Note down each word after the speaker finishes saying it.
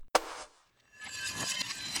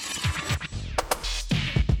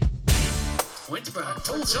Forsberg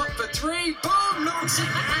pulls up for three. Boom! Knocks it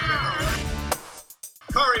down.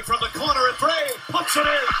 Curry from the corner at three. Puts it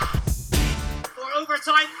in. For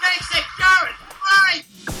overtime. Makes it. Garrett. Right.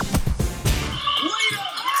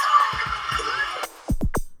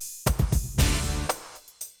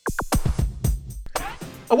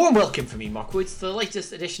 A warm welcome from me, Mark Woods, to the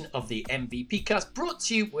latest edition of the MVP Cast, brought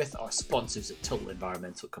to you with our sponsors at Total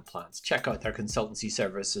Environmental Compliance. Check out their consultancy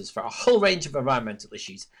services for a whole range of environmental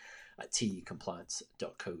issues at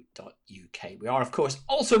tucompliance.co.uk. We are, of course,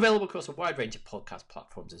 also available across a wide range of podcast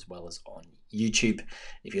platforms as well as on YouTube.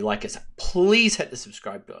 If you like us, please hit the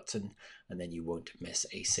subscribe button and then you won't miss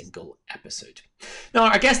a single episode. Now,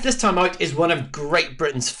 our guest this time out is one of Great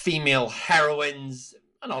Britain's female heroines,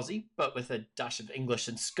 an Aussie, but with a dash of English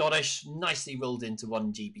and Scottish, nicely rolled into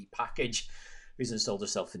one GB package, who's installed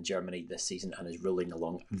herself in Germany this season and is rolling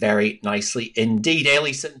along very nicely indeed.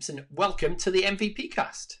 Ellie Simpson, welcome to the MVP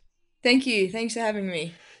Cast. Thank you. Thanks for having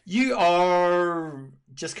me. You are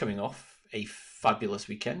just coming off a fabulous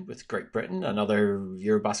weekend with Great Britain, another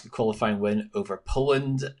Eurobasket qualifying win over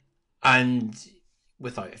Poland, and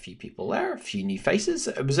without a few people there, a few new faces,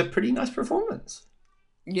 it was a pretty nice performance.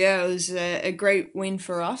 Yeah, it was a great win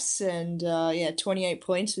for us, and 28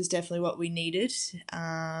 points was definitely what we needed.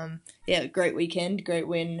 Great weekend, great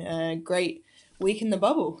win, great week in the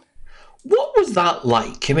bubble. What was that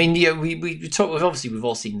like? I mean, we talked. Obviously, we've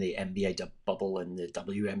all seen the NBA bubble and the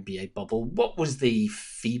WNBA bubble. What was the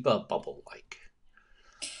FIBA bubble like?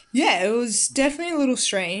 Yeah, it was definitely a little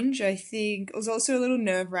strange. I think it was also a little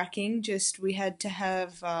nerve-wracking. Just we had to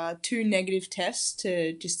have 2 negative tests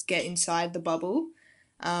to just get inside the bubble.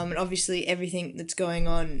 And obviously everything that's going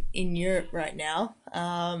on in Europe right now,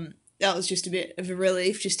 that was just a bit of a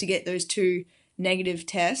relief just to get those 2 negative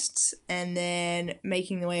tests and then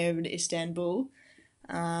making the way over to Istanbul.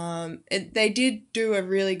 They did do a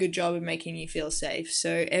really good job of making you feel safe.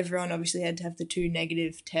 So everyone obviously had to have the 2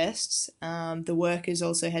 negative tests. The workers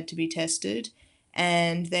also had to be tested,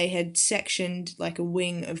 and they had sectioned like a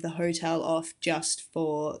wing of the hotel off just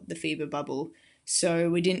for the FIBA bubble. So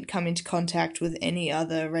we didn't come into contact with any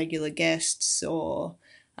other regular guests or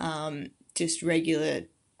just regular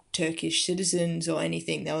Turkish citizens or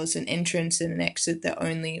anything. There was an entrance and an exit that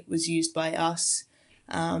only was used by us.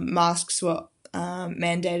 Masks were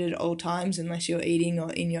mandated at all times unless you're eating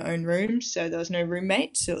or in your own room. So there was no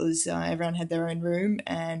roommates. So it was everyone had their own room,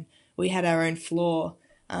 and we had our own floor,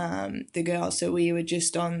 the girls. So we were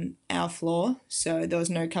just on our floor. So there was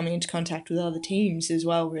no coming into contact with other teams as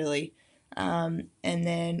well, really. And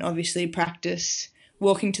then obviously practice,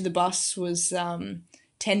 walking to the bus was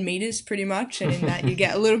 10 meters pretty much, and in that you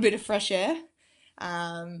get a little bit of fresh air.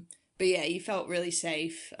 But yeah, you felt really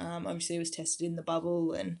safe. Obviously it was tested in the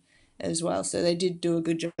bubble and as well, so they did do a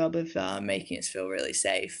good job of making us feel really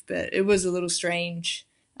safe. But it was a little strange,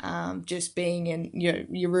 just being in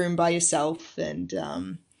your room by yourself and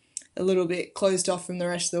a little bit closed off from the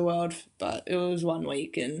rest of the world, but it was 1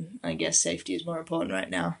 week, and I guess safety is more important right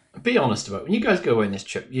now. Be honest about it. When you guys go on this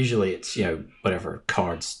trip, usually it's, whatever,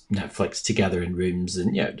 cards, Netflix together in rooms,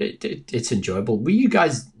 and it's enjoyable. Were you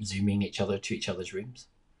guys Zooming each other to each other's rooms?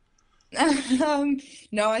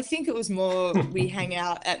 No, I think it was more we hang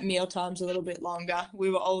out at meal times a little bit longer. We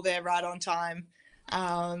were all there right on time.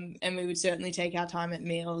 And we would certainly take our time at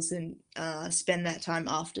meals and spend that time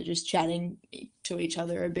after just chatting to each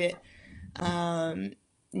other a bit.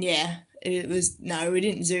 We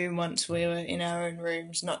didn't Zoom once we were in our own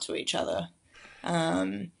rooms, not to each other.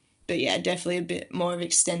 But yeah, definitely a bit more of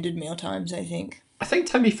extended meal times, I think. I think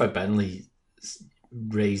Timmy Benley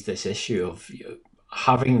raised this issue of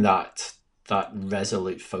having that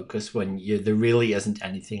resolute focus when there really isn't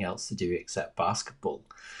anything else to do except basketball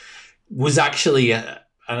was actually an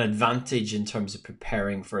advantage in terms of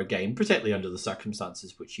preparing for a game, particularly under the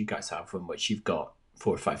circumstances which you guys have, in which you've got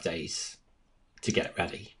 4 or 5 days to get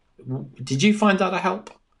ready. Did you find that a help?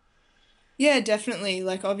 Yeah, definitely.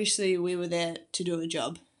 Like, obviously we were there to do a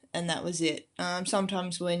job, and that was it.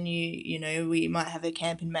 Sometimes when we might have a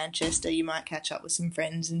camp in Manchester, you might catch up with some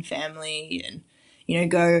friends and family and,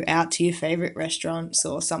 go out to your favourite restaurants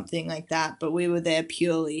or something like that. But we were there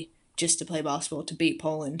purely just to play basketball, to beat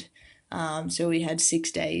Poland. So we had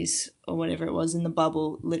 6 days or whatever it was in the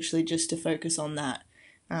bubble, literally just to focus on that.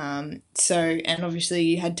 And obviously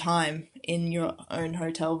you had time in your own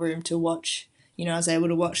hotel room to watch. I was able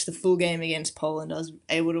to watch the full game against Poland. I was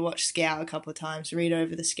able to watch Scout a couple of times, read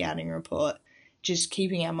over the scouting report, just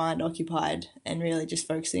keeping our mind occupied and really just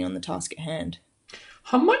focusing on the task at hand.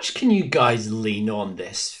 How much can you guys lean on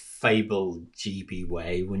this fabled GB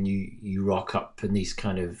way when you rock up in these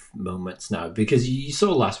kind of moments now? Because you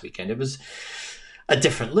saw last weekend, it was a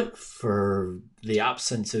different look for the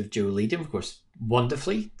absence of Joe Leadham. Of course,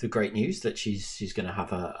 wonderfully, the great news that she's going to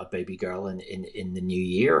have a baby girl in the new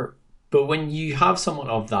year. But when you have someone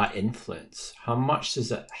of that influence, how much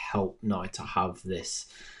does it help now to have this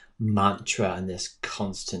mantra and this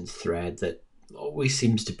constant thread that always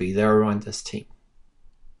seems to be there around this team?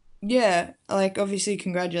 Yeah, like obviously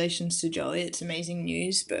congratulations to Joey. It's amazing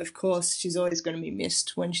news, but of course she's always going to be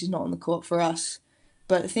missed when she's not on the court for us.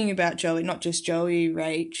 But the thing about Joey, not just Joey,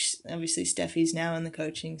 Rach, obviously Steffi's now in the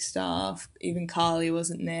coaching staff, even Carly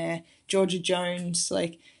wasn't there, Georgia Jones,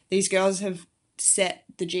 like these girls have set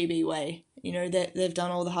the GB way. You know, they've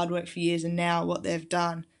done all the hard work for years, and now what they've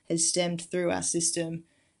done has stemmed through our system,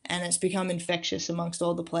 and it's become infectious amongst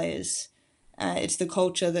all the players. It's the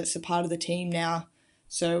culture that's a part of the team now.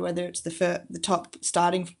 So whether it's the top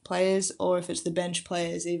starting players or if it's the bench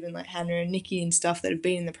players, even like Hannah and Nikki and stuff that have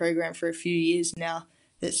been in the program for a few years now,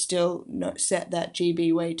 that still set that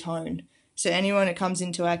GB way tone. So anyone that comes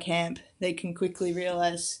into our camp, they can quickly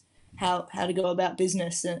realise how to go about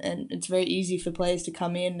business, and it's very easy for players to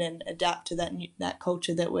come in and adapt to that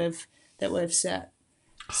culture that we've set.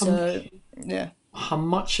 So yeah. How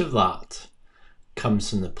much of that comes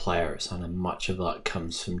from the players and how much of that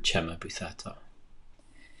comes from Chema Butheta?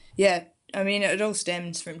 Yeah, I mean, it all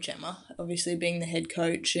stems from Chema, obviously being the head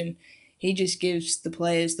coach, and he just gives the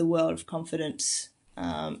players the world of confidence.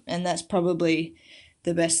 And that's probably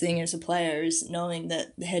the best thing as a player, is knowing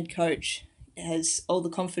that the head coach has all the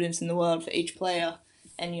confidence in the world for each player,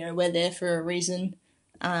 and, you know, we're there for a reason,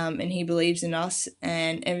 and he believes in us,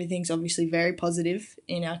 and everything's obviously very positive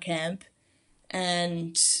in our camp.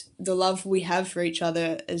 And the love we have for each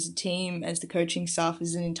other as a team, as the coaching staff,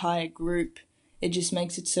 as an entire group, it just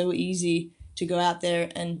makes it so easy to go out there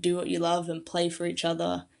and do what you love and play for each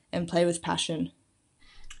other and play with passion.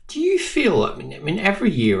 Do you feel, I mean, every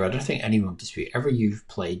year, I don't think anyone would dispute, every year you've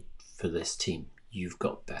played for this team, you've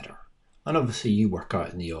got better. And obviously you work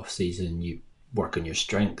out in the off-season, you work on your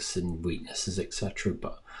strengths and weaknesses, etc.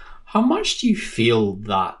 But how much do you feel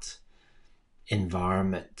that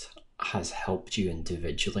environment has helped you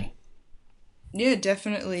individually? Yeah,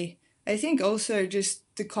 definitely. I think also just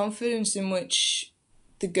the confidence in which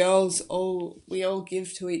the girls we all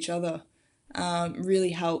give to each other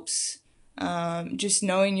really helps. Just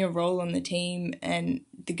knowing your role on the team, and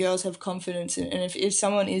the girls have confidence, and if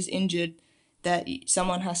someone is injured, that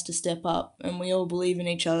someone has to step up, and we all believe in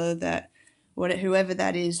each other that whoever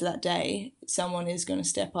that is that day, someone is going to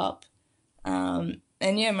step up.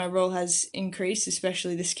 And yeah, my role has increased,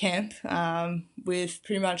 especially this camp, with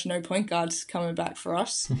pretty much no point guards coming back for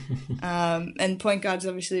us. And point guard's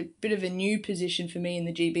obviously a bit of a new position for me in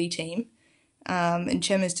the GB team. And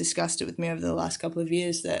Chem has discussed it with me over the last couple of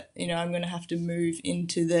years that, you know, I'm going to have to move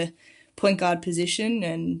into the point guard position,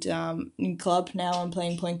 and in club now I'm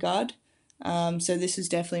playing point guard. So this is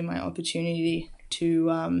definitely my opportunity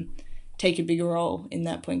to take a bigger role in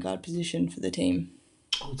that point guard position for the team.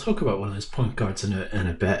 I'll talk about one of those point guards in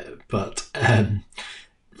a bit, but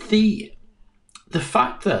the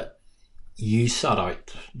fact that you sat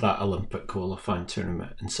out that Olympic qualifying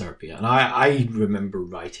tournament in Serbia, and I remember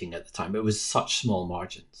writing at the time, it was such small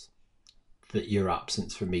margins that your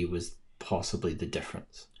absence for me was possibly the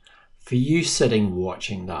difference. For you sitting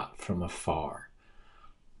watching that from afar,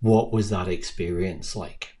 what was that experience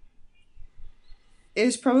like? It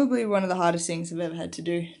was probably one of the hardest things I've ever had to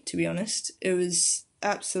do, to be honest. It was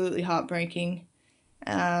absolutely heartbreaking.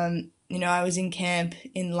 You know, I was in camp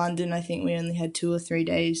in London. I think we only had 2 or 3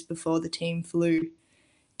 days before the team flew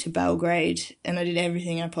to Belgrade, and I did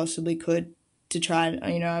everything I possibly could to try.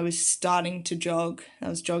 You know, I was starting to jog. I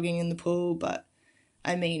was jogging in the pool, but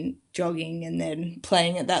I mean, jogging and then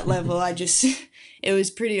playing at that level, it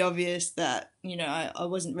was pretty obvious that, you know, I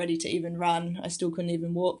wasn't ready to even run. I still couldn't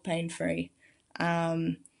even walk pain-free.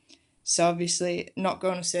 So obviously not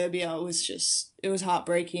going to Serbia it was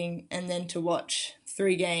heartbreaking. And then to watch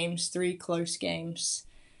 3 close games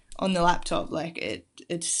on the laptop, like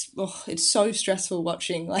it's so stressful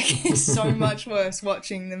watching. Like, it's so much worse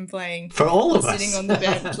watching them playing for all of us sitting on the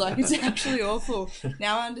bench. Like, it's actually awful.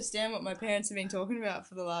 Now I understand what my parents have been talking about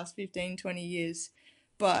for the last 15-20 years,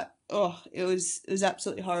 but it was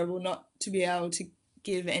absolutely horrible not to be able to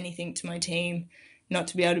give anything to my team, not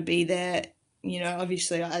to be able to be there. You know,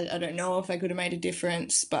 obviously I don't know if I could have made a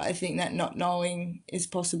difference, but I think that not knowing is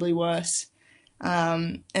possibly worse.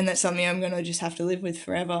 And that's something I'm going to just have to live with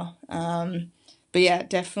forever. But yeah,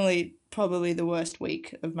 definitely probably the worst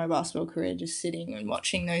week of my basketball career, just sitting and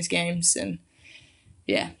watching those games. And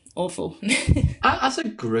yeah, awful. As a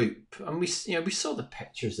group, and we saw the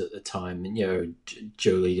pictures at the time, and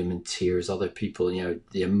Joe Leadham in tears, other people,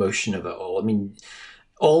 the emotion of it all. I mean,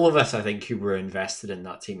 all of us, I think, who were invested in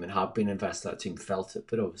that team and have been invested in that team felt it,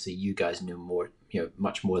 but obviously you guys knew more,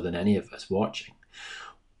 much more than any of us watching.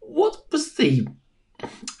 What was the,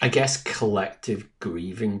 I guess, collective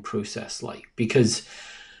grieving process like? Because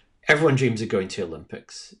everyone dreams of going to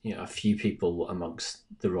Olympics. A few people amongst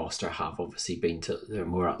the roster have obviously been to. They're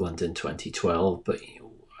more at London 2012, but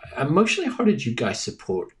emotionally, how did you guys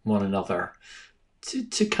support one another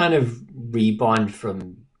to kind of rebound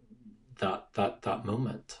from that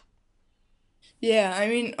moment? Yeah, I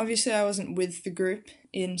mean, obviously I wasn't with the group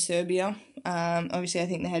in Serbia. Obviously, I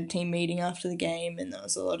think they had a team meeting after the game, and there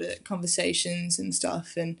was a lot of conversations and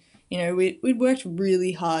stuff. And we'd worked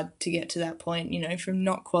really hard to get to that point. From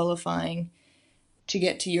not qualifying to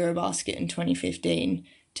get to Eurobasket in 2015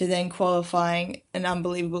 to then qualifying an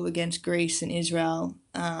unbelievable against Greece and Israel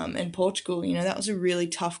and Portugal. That was a really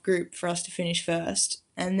tough group for us to finish first,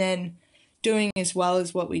 and then doing as well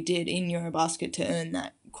as what we did in Eurobasket to earn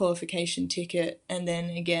that qualification ticket, and then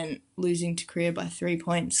again losing to Korea by 3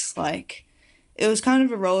 points. Like, it was kind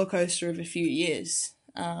of a roller coaster of a few years,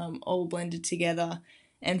 all blended together,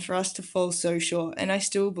 and for us to fall so short. And I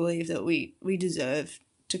still believe that we deserve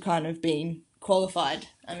to kind of be qualified.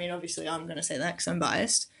 I mean, obviously I'm going to say that because I'm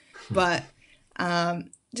biased, but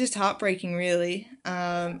just heartbreaking, really.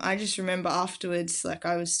 I just remember afterwards, like,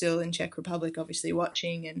 I was still in Czech Republic, obviously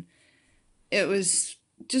watching, and it was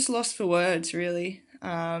just lost for words, really.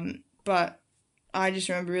 But I just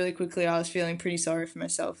remember really quickly I was feeling pretty sorry for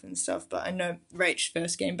myself and stuff. But I know Rachel's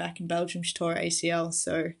first game back in Belgium, she tore her ACL,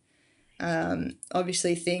 so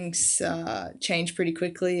obviously things changed pretty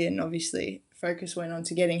quickly, and obviously focus went on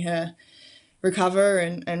to getting her recover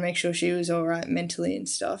and make sure she was all right mentally and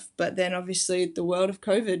stuff. But then obviously the world of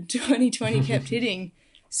COVID 2020 kept hitting.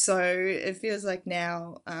 So it feels like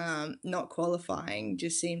now not qualifying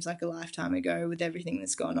just seems like a lifetime ago with everything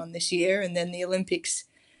that's gone on this year. And then the Olympics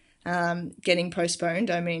getting postponed.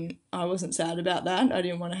 I mean, I wasn't sad about that. I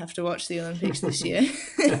didn't want to have to watch the Olympics this year.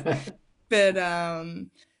 But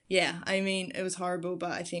yeah, I mean, it was horrible.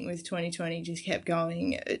 But I think with 2020 just kept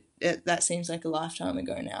going, that seems like a lifetime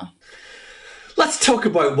ago now. Let's talk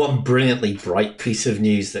about one brilliantly bright piece of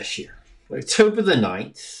news this year. October the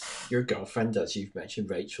 9th, your girlfriend, as you've mentioned,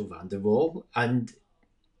 Rachel van der Waal, and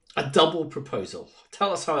a double proposal.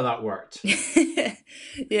 Tell us how that worked. Yeah,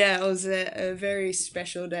 it was a very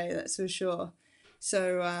special day, that's for sure.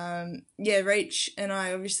 So, yeah, Rach and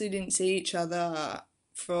I obviously didn't see each other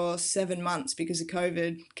for 7 months because of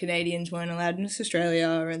COVID. Canadians weren't allowed into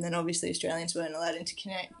Australia, and then obviously Australians weren't allowed into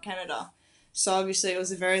Canada. So obviously it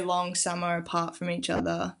was a very long summer apart from each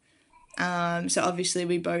other. So obviously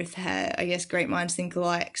we both had, I guess, great minds think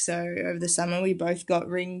alike. So over the summer we both got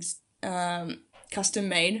rings custom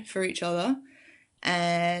made for each other,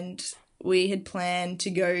 and we had planned to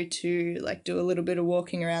go to do a little bit of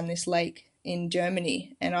walking around this lake in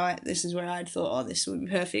Germany. And this is where I'd thought, oh, this would be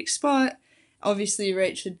a perfect spot. Obviously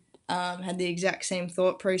Rach had the exact same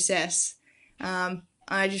thought process.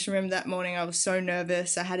 I just remember that morning I was so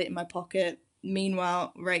nervous. I had it in my pocket.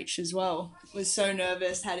 Meanwhile, Rach as well was so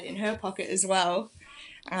nervous, had it in her pocket as well.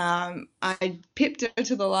 I pipped her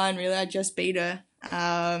to the line, really. I just beat her.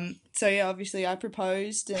 So, yeah, obviously I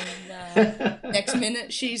proposed, and next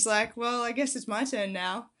minute she's like, well, I guess it's my turn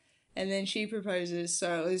now. And then she proposes.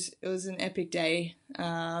 So it was an epic day.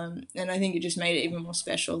 And I think it just made it even more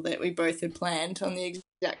special that we both had planned on the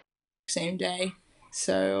exact same day.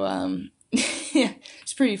 So, yeah,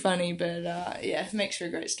 it's pretty funny, but yeah, it makes for a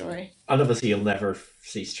great story. And obviously you'll never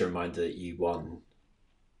cease to remind her that you won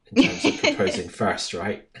in terms of proposing first,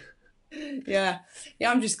 right? Yeah,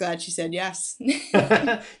 I'm just glad she said yes.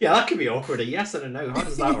 Yeah, that could be awkward. A yes and a no. How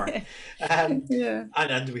does that work? Yeah.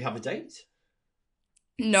 And do we have a date?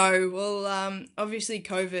 No, well, obviously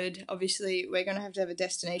COVID. Obviously, we're going to have a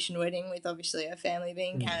destination wedding with obviously our family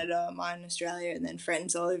being Canada, mine Australia, and then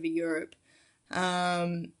friends all over Europe.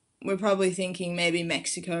 We're probably thinking maybe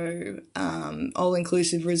Mexico,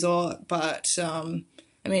 all-inclusive resort, but I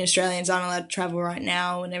mean, Australians aren't allowed to travel right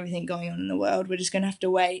now and everything going on in the world. We're just going to have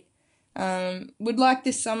to wait. Would like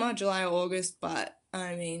this summer, July or August, but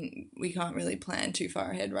I mean, we can't really plan too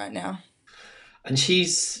far ahead right now. And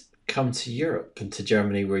she's come to Europe and to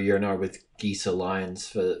Germany, where you're now with Gisa Lions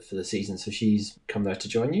for the season, so she's come there to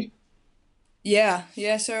join you? Yeah.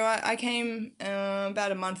 So I came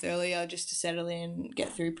about a month earlier just to settle in,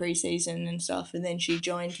 get through pre-season and stuff, and then she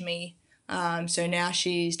joined me So now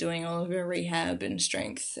she's doing all of her rehab and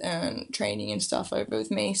strength and training and stuff over with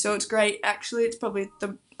me. So it's great. Actually, it's probably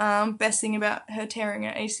the best thing about her tearing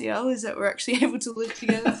her ACL is that we're actually able to live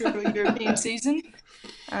together through a European season.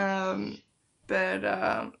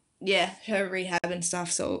 Yeah, her rehab and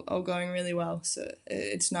stuff's all going really well. So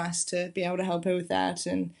it's nice to be able to help her with that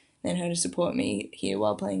and then her to support me here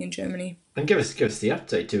while playing in Germany. And give us the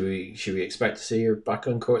update. Should we expect to see her back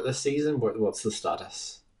on court this season? What's the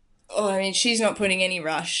status? Oh, I mean, she's not putting any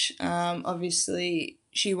rush. Obviously,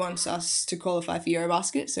 she wants us to qualify for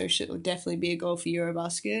Eurobasket, so she'll definitely be a goal for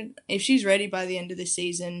Eurobasket. If she's ready by the end of the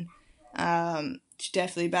season, she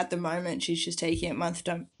definitely, but at the moment, she's just taking it month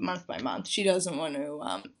by month. She doesn't want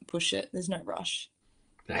to push it. There's no rush.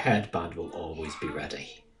 The headband will always be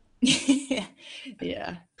ready.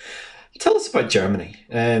 Yeah. Tell us about Germany.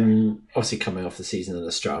 Obviously, coming off the season in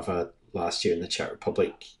Ostrava last year in the Czech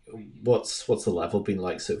Republic, what's the level been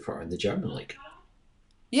like so far in the German league?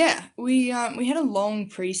 Yeah, we had a long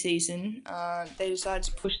pre-season. They decided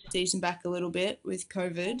to push the season back a little bit with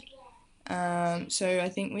COVID. So I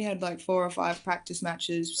think we had like 4 or 5 practice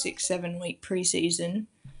matches, 6-7 week pre-season.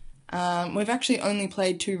 We've actually only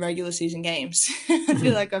played 2 regular season games. I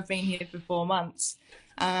feel like I've been here for 4 months.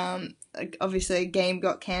 Obviously, a game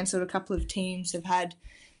got cancelled. A couple of teams have had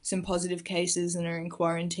some positive cases and are in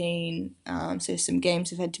quarantine. So some games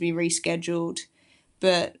have had to be rescheduled.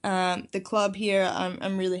 But the club here,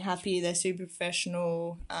 I'm really happy. They're super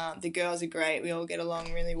professional. The girls are great. We all get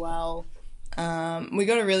along really well. We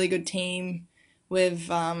got a really good team. We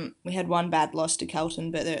had one bad loss to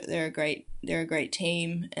Kelton, but they're a great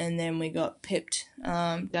team. And then we got pipped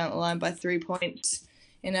down the line by 3 points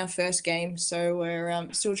in our first game. So we're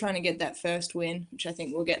still trying to get that first win, which I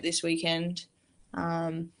think we'll get this weekend.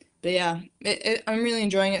 But yeah, I'm really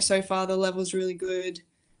enjoying it so far. The level's really good.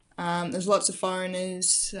 There's lots of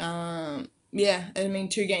foreigners. Yeah, I mean,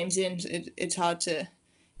 2 games in, it's hard to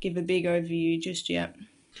give a big overview just yet.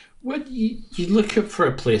 When you look up for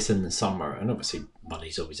a place in the summer, and obviously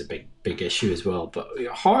money's always a big issue as well, but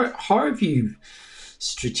how have you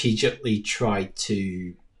strategically tried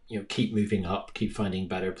to keep moving up, keep finding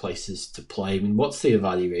better places to play? I mean, what's the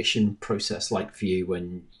evaluation process like for you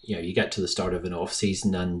when you get to the start of an off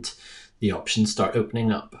season and the options start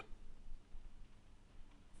opening up?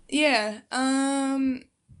 Yeah, I've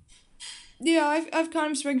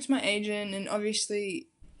kind of spoken to my agent, and obviously,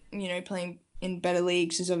 playing in better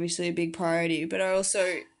leagues is obviously a big priority. But I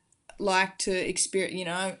also like to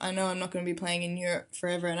experience. I know I'm not going to be playing in Europe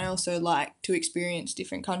forever, and I also like to experience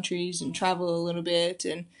different countries and travel a little bit,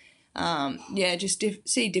 and just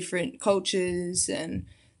see different cultures. And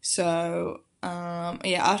so,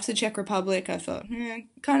 after the Czech Republic, I thought,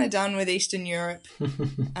 kind of done with Eastern Europe.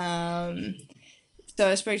 So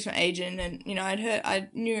I spoke to my agent, and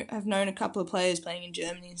I've known a couple of players playing in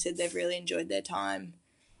Germany and said they've really enjoyed their time.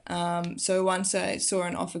 So once I saw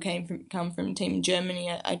an offer come from a team in Germany,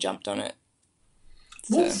 I jumped on it.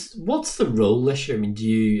 What's the role this year? I mean,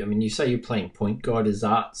 you say you're playing point guard. Is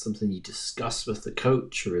that something you discuss with the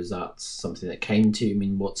coach, or is that something that came to you? I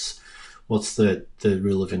mean, what's the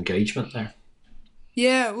rule of engagement there?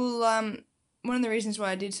 Yeah, well, one of the reasons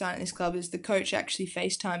why I did sign at this club is the coach actually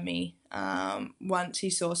FaceTimed me. Once he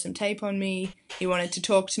saw some tape on me, he wanted to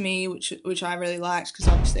talk to me, which I really liked, because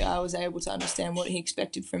obviously I was able to understand what he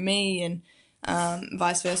expected from me, and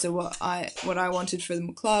vice versa, what I wanted for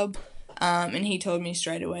the club. And he told me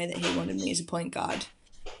straight away that he wanted me as a point guard.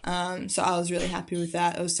 So I was really happy with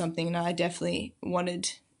that. It was something that I definitely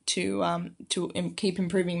wanted to keep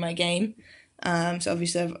improving my game. So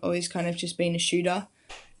obviously I've always kind of just been a shooter.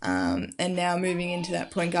 And now moving into that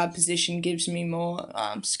point guard position gives me more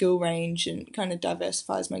skill range and kind of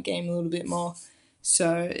diversifies my game a little bit more.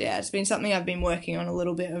 So yeah, it's been something I've been working on a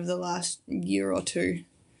little bit over the last year or 2.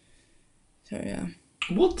 So yeah.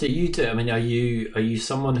 What do you do? I mean, are you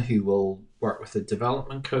someone who will work with a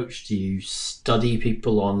development coach? Do you study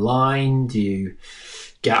people online? Do you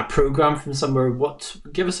get a program from somewhere?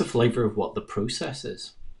 Give us a flavour of what the process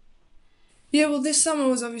is. Yeah, well, this summer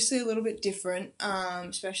was obviously a little bit different,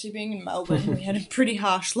 especially being in Melbourne. We had a pretty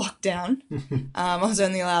harsh lockdown. I was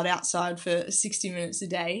only allowed outside for 60 minutes a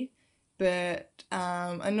day, but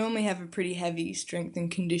I normally have a pretty heavy strength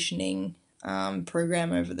and conditioning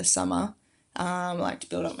program over the summer. I like to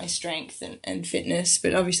build up my strength and fitness,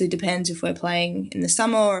 but obviously depends if we're playing in the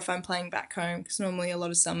summer or if I'm playing back home, because normally a lot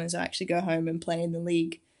of summers I actually go home and play in the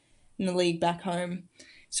league back home.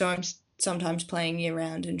 So I'm sometimes playing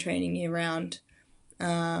year-round and training year-round.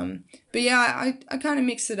 But yeah, I kind of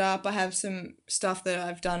mix it up. I have some stuff that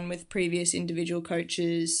I've done with previous individual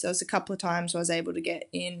coaches. There was a couple of times I was able to get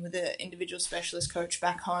in with an individual specialist coach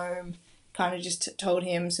back home kind of just told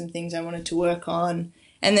him some things I wanted to work on.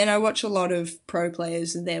 And then I watch a lot of pro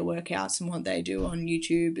players and their workouts and what they do on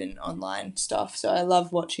YouTube and online stuff. So I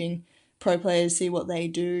love watching pro players, see what they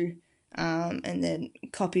do, and then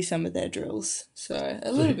copy some of their drills. So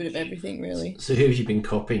a little bit of everything, really. So who have you been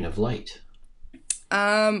copying of late?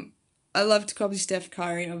 I love to copy Steph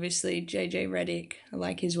Curry, obviously, JJ Redick. I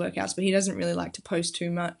like his workouts, but he doesn't really like to post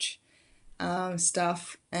too much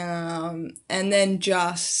stuff. And then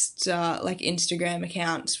just like Instagram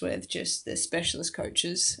accounts with just the specialist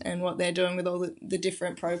coaches and what they're doing with all the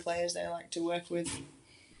different pro players they like to work with.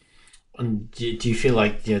 And do you feel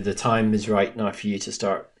like the time is right now for you to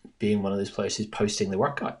start being one of those players who's posting the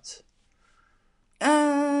workouts?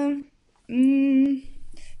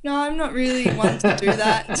 No, I'm not really one to do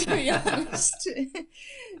that, to be honest.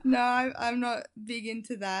 No, I'm not big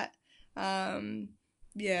into that.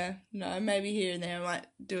 Yeah, no, maybe here and there I might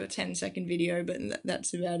do a 10-second video, but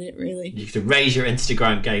that's about it, really. You have to raise your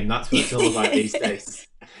Instagram game. That's what it's all about these days.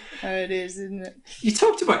 Oh, it is, isn't it? You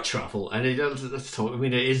talked about travel, and let's talk. I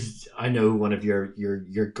mean, it is, I know, one of your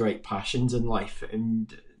great passions in life,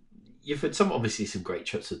 and you've had obviously some great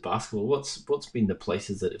trips with basketball. What's been the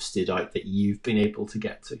places that have stood out that you've been able to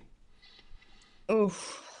get to? Oh,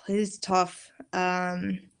 it is tough.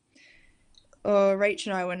 Rach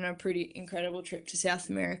and I went on a pretty incredible trip to South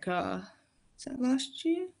America. Was that last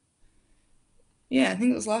year? Yeah, I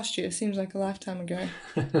think it was last year. Seems like a lifetime ago.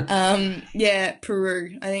 Yeah,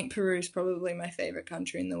 Peru. I think Peru is probably my favourite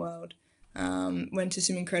country in the world. Went to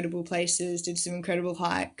some incredible places, did some incredible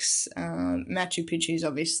hikes. Machu Picchu is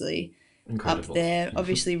obviously incredible up there.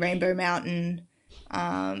 Obviously Rainbow Mountain.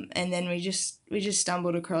 And then we just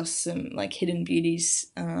stumbled across some like hidden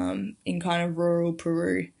beauties in kind of rural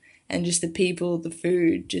Peru, and just the people, the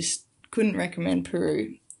food. Just couldn't recommend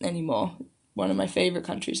Peru anymore. One of my favourite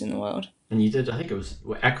countries in the world. And you did, I think it was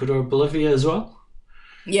Ecuador, Bolivia as well?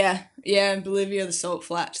 Yeah, and Bolivia, the Salt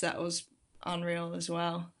Flats, that was unreal as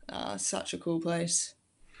well. Such a cool place.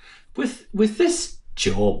 With this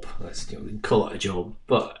job, let's call it a job,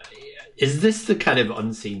 but is this the kind of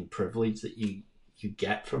unseen privilege that you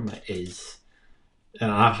get from it?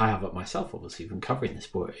 And I have it myself, obviously, from covering the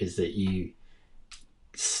sport, is that you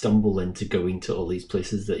stumble into going to all these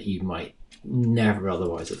places that you might never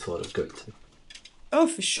otherwise have thought of going to? Oh,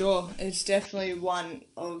 for sure. It's definitely one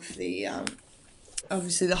of the,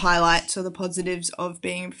 obviously the highlights or the positives of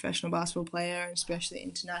being a professional basketball player, especially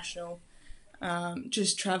international.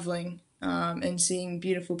 Just travelling and seeing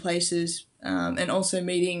beautiful places and also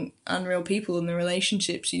meeting unreal people and the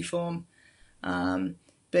relationships you form.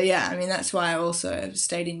 But yeah, I mean, that's why I also have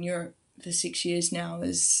stayed in Europe for 6 years now,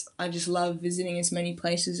 is I just love visiting as many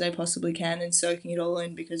places as I possibly can and soaking it all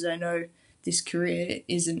in, because I know this career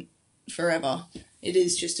isn't forever. It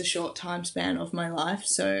is just a short time span of my life,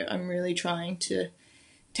 so I'm really trying to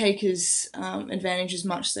take as advantage as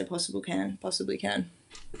much as I possibly can.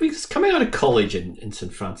 Because coming out of college in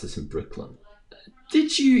St. Francis in Brooklyn,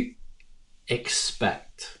 did you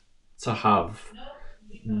expect to have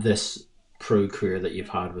this pro career that you've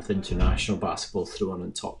had with international basketball thrown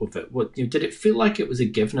on top of it? Did it feel like it was a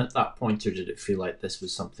given at that point, or did it feel like this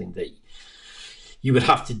was something that you would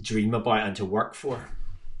have to dream about and to work for?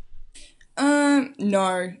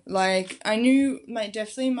 No. Like, I knew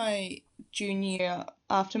definitely my junior year,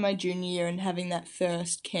 after my junior year and having that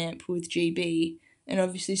first camp with GB, and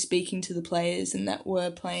obviously speaking to the players and that were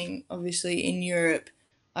playing obviously in Europe,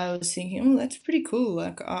 I was thinking, oh, that's pretty cool.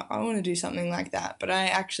 Like, I want to do something like that. But I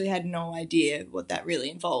actually had no idea what that really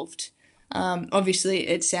involved. Obviously,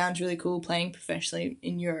 it sounds really cool playing professionally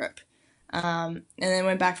in Europe. And then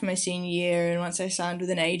went back for my senior year, and once I signed with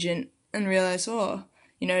an agent and realised,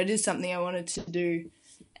 it is something I wanted to do.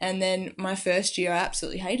 And then my first year, I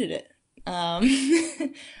absolutely hated it.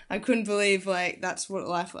 I couldn't believe, that's what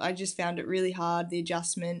life... I just found it really hard, the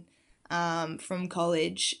adjustment from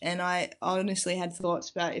college. And I honestly had thoughts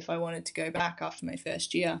about if I wanted to go back after my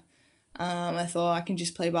first year. I thought I can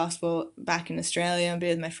just play basketball back in Australia and be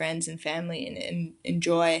with my friends and family and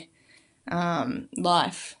enjoy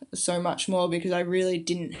life so much more, because I really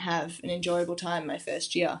didn't have an enjoyable time my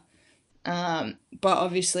first year. But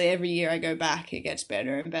obviously every year I go back, it gets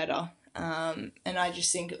better and better. And I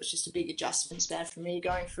just think it was just a big adjustment span for me,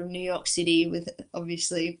 going from New York City with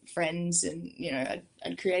obviously friends and,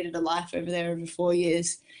 I'd created a life over there over 4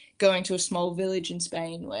 years, going to a small village in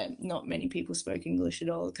Spain where not many people spoke English at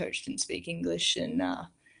all. The coach didn't speak English, and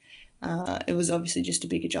it was obviously just a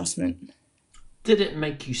big adjustment. Did it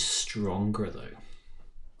make you stronger though?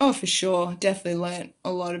 Oh, for sure. Definitely learnt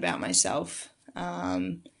a lot about myself.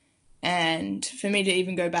 And for me to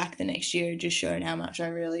even go back the next year just showed how much I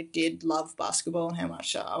really did love basketball and how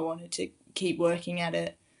much I wanted to keep working at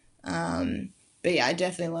it. But yeah, I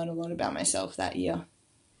definitely learned a lot about myself that year.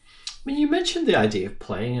 I mean, you mentioned the idea of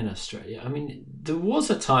playing in Australia. I mean, there was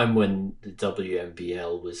a time when the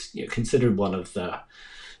WNBL was considered one of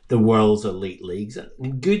the world's elite leagues.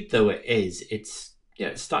 And good though it is, its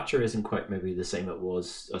stature isn't quite maybe the same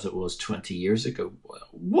as it was 20 years ago.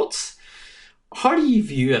 How do you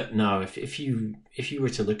view it now? If you were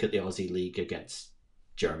to look at the Aussie League against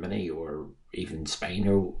Germany or even Spain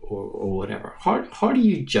or whatever, how do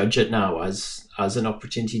you judge it now as an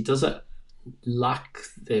opportunity? Does it lack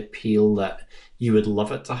the appeal that you would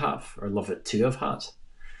love it to have or love it to have had?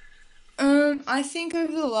 I think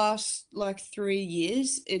over the last 3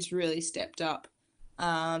 years, it's really stepped up.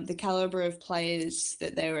 The caliber of players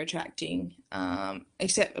that they were attracting,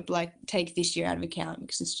 except take this year out of account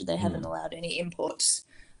because they haven't allowed any imports,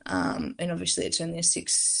 and obviously it's only a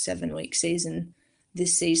 6-7 week season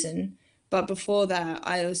this season. But before that,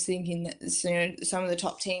 I was thinking that some of the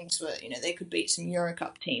top teams were they could beat some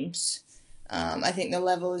Eurocup teams. I think the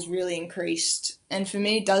level has really increased, and for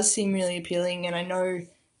me, it does seem really appealing. And I know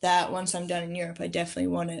that once I'm done in Europe, I definitely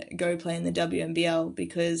want to go play in the WNBL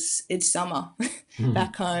because it's summer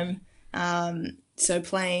back home. So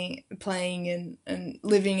playing and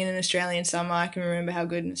living in an Australian summer, I can remember how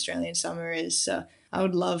good an Australian summer is. So I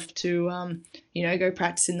would love to, go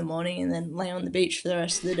practice in the morning and then lay on the beach for the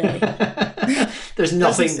rest of the day. There's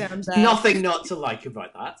nothing not to like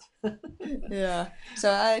about that. Yeah.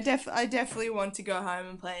 So I definitely want to go home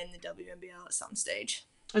and play in the WNBL at some stage.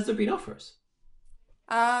 Has there been offers?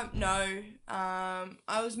 No.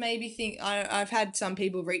 I was maybe I've had some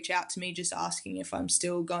people reach out to me just asking if I'm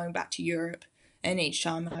still going back to Europe. And each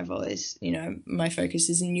time I've always, my focus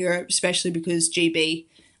is in Europe, especially because GB,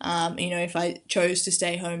 if I chose to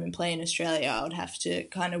stay home and play in Australia, I would have to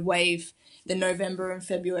kind of waive the November and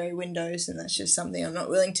February windows. And that's just something I'm not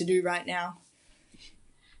willing to do right now.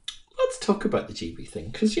 Let's talk about the GB thing,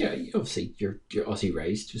 because obviously you're Aussie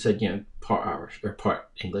raised. You said part Irish or part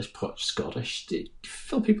English, part Scottish.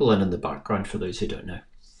 Fill people in the background for those who don't know.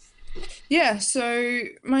 Yeah, so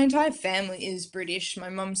my entire family is British. My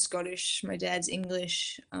mum's Scottish, my dad's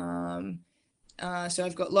English. So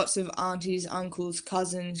I've got lots of aunties, uncles,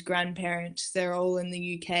 cousins, grandparents. They're all in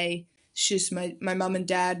the UK. It's just my mum and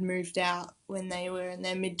dad moved out when they were in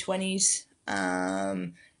their mid-20s.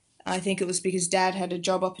 I think it was because Dad had a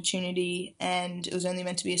job opportunity and it was only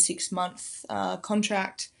meant to be a 6-month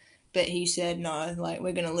contract, but he said no,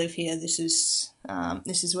 we're going to live here. This is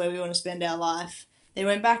where we want to spend our life. They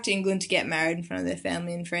went back to England to get married in front of their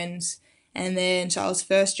family and friends, and then so I was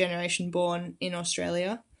first generation born in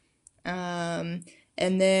Australia. And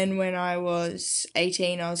then when I was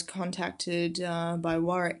 18, I was contacted by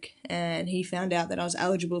Warwick, and he found out that I was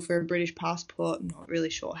eligible for a British passport. I'm not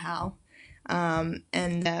really sure how. And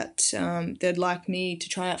that they'd like me to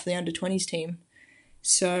try out for the under-20s team.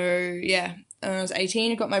 So, yeah, when I was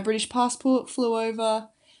 18, I got my British passport, flew over,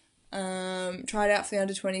 tried out for the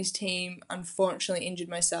under-20s team, unfortunately injured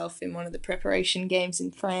myself in one of the preparation games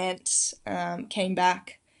in France, came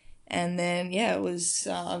back, and then, it was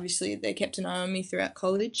obviously they kept an eye on me throughout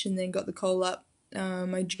college and then got the call up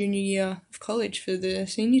my junior year of college for the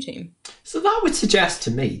senior team. So that would suggest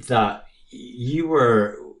to me that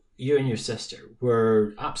you and your sister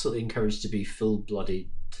were absolutely encouraged to be full-blooded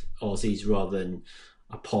Aussies rather than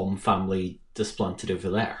a Palm family displanted over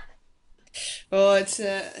there. Well, it's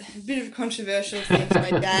a bit of a controversial thing.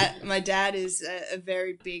 My dad is a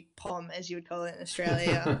very big Pom, as you would call it in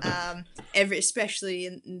Australia. Especially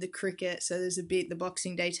in the cricket. So there's the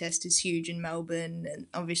Boxing Day Test is huge in Melbourne, and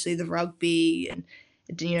obviously the rugby, and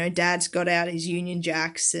Dad's got out his Union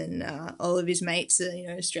Jacks, and all of his mates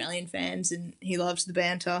are Australian fans, and he loves the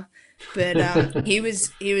banter. But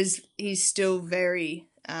he's still very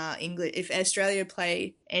English. If Australia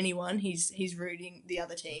play anyone, he's rooting the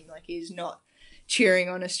other team. He's not cheering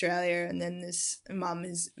on Australia. And then this mum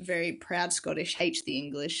is very proud Scottish, hates the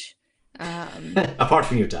English. Apart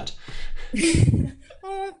from your dad.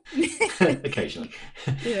 Occasionally.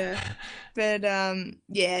 Yeah. But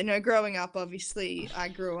growing up, obviously I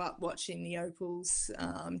grew up watching the Opals,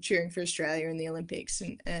 cheering for Australia in the Olympics,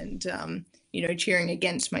 and cheering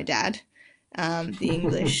against my dad, the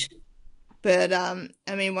English. But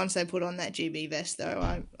once I put on that GB vest,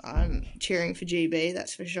 though, I'm cheering for GB.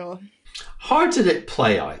 That's for sure. How did it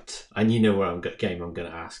play out? And game I'm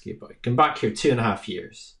going to ask you about. Come back here 2.5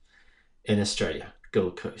 years in Australia,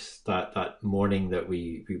 Gold Coast. That morning that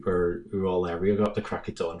we were all there. We got up the crack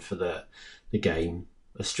of dawn for the game.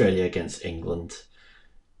 Australia against England.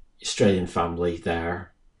 Australian family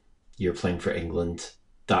there. You're playing for England.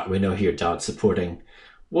 That we know here, Dad supporting.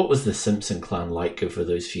 What was the Simpson clan like over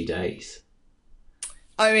those few days?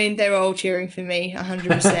 I mean, they were all cheering for me,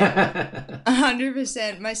 100%.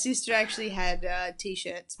 100%. My sister actually had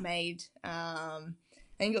T-shirts made. I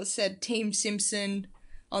think it said Team Simpson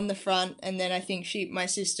on the front, and then I think my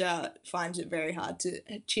sister finds it very hard to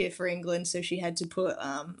cheer for England, so she had to put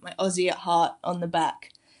my Aussie at heart on the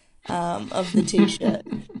back of the T-shirt.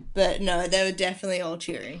 But no, they were definitely all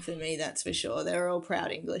cheering for me, that's for sure. They were all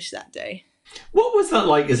proud English that day. What was that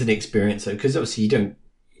like as an experience, though? Because obviously you don't...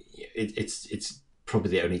 It's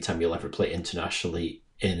probably the only time you'll ever play internationally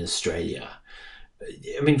in Australia.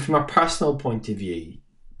 I mean, from a personal point of view,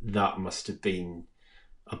 that must have been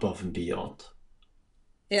above and beyond.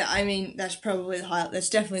 Yeah, I mean, that's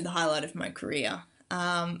definitely the highlight of my career.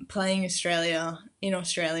 Playing in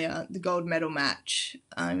Australia, the gold medal match.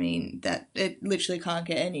 I mean, that it literally can't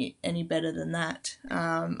get any better than that.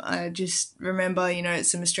 I just remember,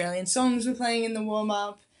 some Australian songs were playing in the warm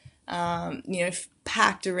up.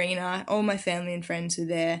 Packed arena. All my family and friends were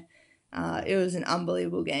there. It was an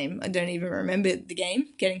unbelievable game. I don't even remember the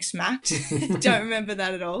game, getting smacked. Don't remember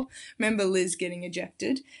that at all. Remember Liz getting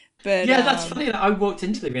ejected. But yeah, that's funny. That I walked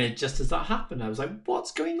into the arena just as that happened. I was like,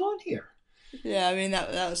 what's going on here? Yeah, I mean,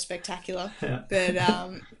 that was spectacular. Yeah. But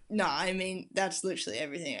no, I mean, that's literally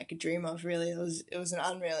everything I could dream of, really. It was an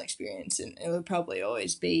unreal experience, and it would probably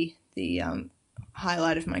always be the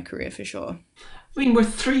highlight of my career for sure. I mean, we're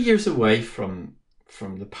 3 years away from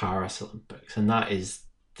the Paris Olympics, and that is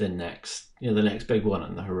the next big one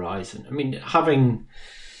on the horizon. I mean, having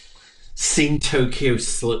seen Tokyo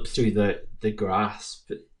slip through the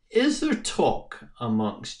grasp, is there talk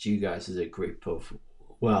amongst you guys as a group of,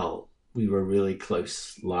 well, we were really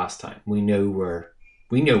close last time. We know we're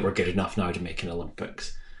good enough now to make an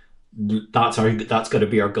Olympics. That's got to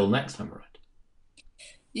be our goal next time around.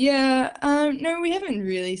 Yeah, no, we haven't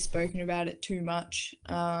really spoken about it too much.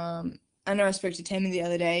 I know I spoke to Tammy the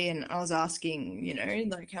other day and I was asking,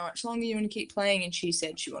 how much longer you want to keep playing, and she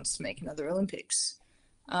said she wants to make another Olympics.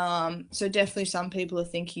 So definitely some people are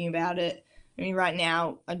thinking about it. I mean, right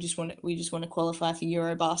now, we just want to qualify for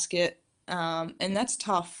Eurobasket, and that's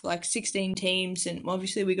tough. Like 16 teams, and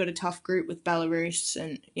obviously we got a tough group with Belarus,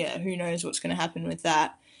 and yeah, who knows what's going to happen with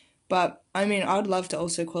that. But I mean, I'd love to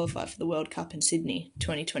also qualify for the World Cup in Sydney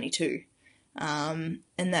 2022, and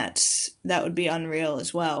that would be unreal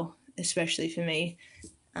as well, especially for me.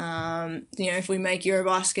 If we make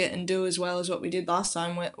Eurobasket and do as well as what we did last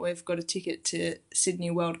time, we've got a ticket to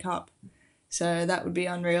Sydney World Cup. So that would be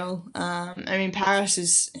unreal. I mean,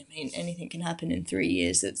 anything can happen in 3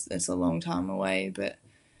 years. That's a long time away. But,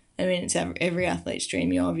 I mean, it's every athlete's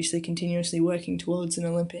dream. You're obviously continuously working towards an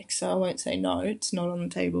Olympics. So I won't say no. It's not on the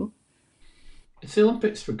table. If the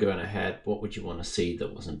Olympics were going ahead, what would you want to see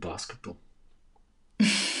that wasn't basketball?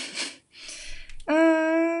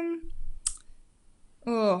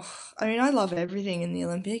 I mean, I love everything in the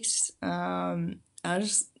Olympics. I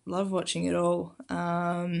just love watching it all.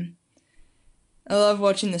 I love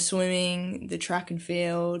watching the swimming, the track and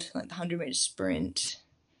field, like the 100-meter sprint,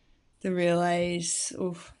 the relays.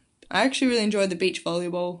 Oof. I actually really enjoyed the beach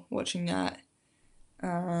volleyball, watching that.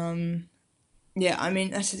 Yeah, I mean,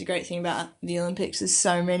 that's the great thing about the Olympics. There's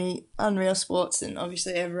so many unreal sports, and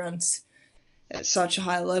obviously everyone's at such a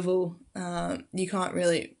high level. You can't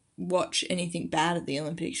really watch anything bad at the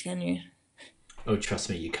Olympics, can you? Oh, trust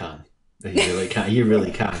me, you can. You really can. You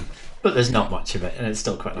really can. But there's not much of it, and it's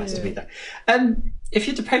still quite nice to be there. If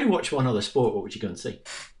you had to pay to watch one other sport, what would you go and see?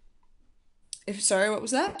 Sorry, what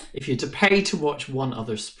was that? If you had to pay to watch one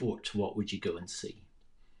other sport, what would you go and see?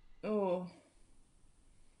 Oh.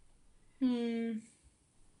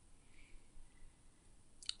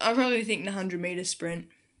 I probably think the 100-meter sprint.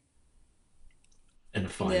 In a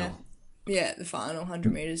final? Yeah, the final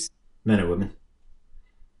 100 meters. Men or women?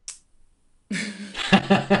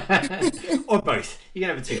 Or both. You can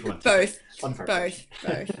have a 2 for 1. Both. One for both.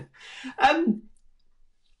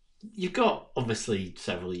 You've got obviously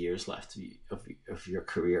several years left of your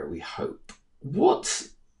career, we hope. What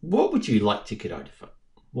would you like to get out of it?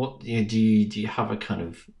 What do you have a kind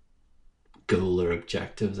of goal or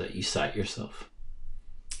objective that you set yourself?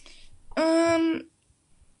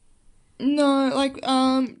 No,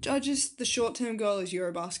 the short-term goal is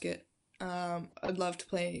Eurobasket. I'd love to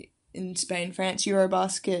play in Spain, France,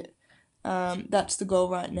 Eurobasket. That's the goal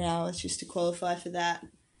right now, is just to qualify for that.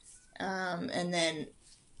 And then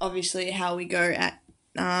obviously how we go at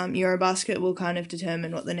Eurobasket will kind of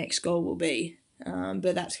determine what the next goal will be.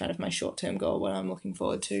 But that's kind of my short-term goal, what I'm looking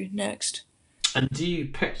forward to next. And do you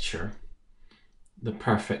picture the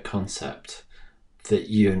perfect concept that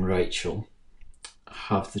you and Rachel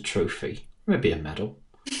have the trophy, maybe a medal,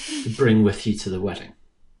 to bring with you to the wedding?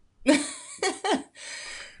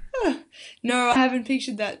 No, I haven't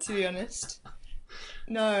pictured that, to be honest.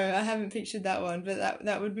 No, I haven't pictured that one, but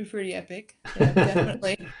that would be pretty epic. Yeah,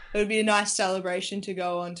 definitely. It would be a nice celebration to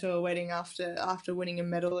go on to a wedding after winning a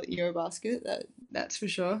medal at Eurobasket. That's for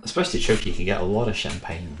sure. Especially Turkey, you can get a lot of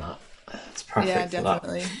champagne in that. It's perfect. Yeah, for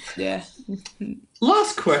definitely. That. Yeah.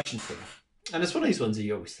 Last question for you, and it's one of these ones that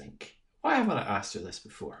you always think, why haven't I asked you this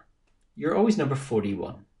before? You're always number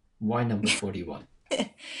 41. Why number 41?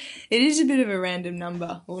 It is a bit of a random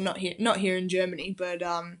number. Well, not here in Germany, but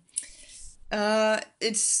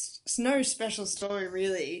it's no special story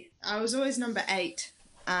really. I was always number 8,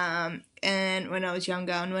 and when I was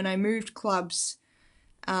younger, and when I moved clubs,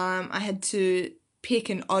 I had to pick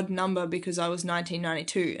an odd number because I was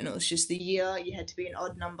 1992, and it was just the year you had to be an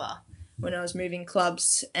odd number when I was moving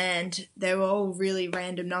clubs, and they were all really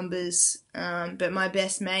random numbers. But my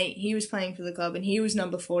best mate, he was playing for the club, and he was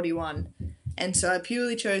number 41. And so I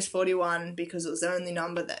purely chose 41 because it was the only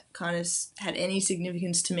number that kind of had any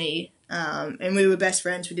significance to me. And we were best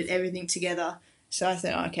friends. We did everything together. So I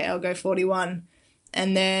thought, okay, I'll go 41.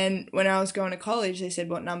 And then when I was going to college, they said,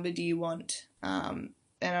 what number do you want? And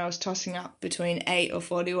I was tossing up between 8 or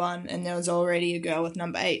 41. And there was already a girl with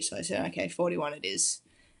number 8. So I said, okay, 41 it is.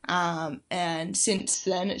 And since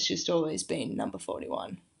then, it's just always been number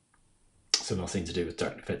 41. So nothing to do with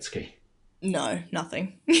Dirk Nowitzki? No,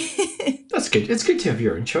 nothing. That's good. It's good to have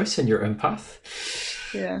your own choice and your own path.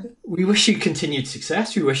 Yeah. We wish you continued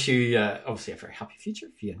success. We wish you, obviously, a very happy future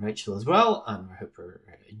for you and Rachel as well. And we hope her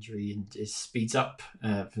injury speeds up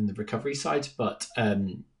from the recovery side. But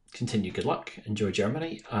continue good luck. Enjoy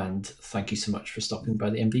Germany. And thank you so much for stopping by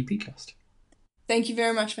the MVP cast. Thank you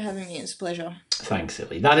very much for having me. It's a pleasure. Thanks,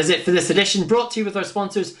 Illy. That is it for this edition, brought to you with our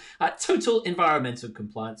sponsors at Total Environmental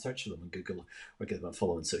Compliance. Search for them on Google or give them a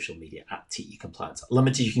follow on social media at TE Compliance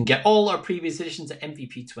Limited. You can get all our previous editions at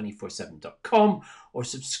mvp247.com or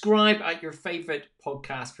subscribe at your favourite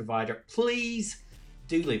podcast provider. Please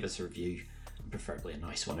do leave us a review, preferably a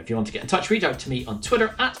nice one. If you want to get in touch, reach out to me on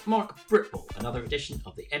Twitter at Mark Britball. Another edition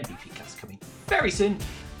of the MVP cast coming very soon.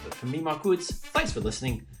 But from me, Mark Woods, thanks for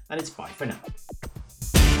listening, and it's bye for now.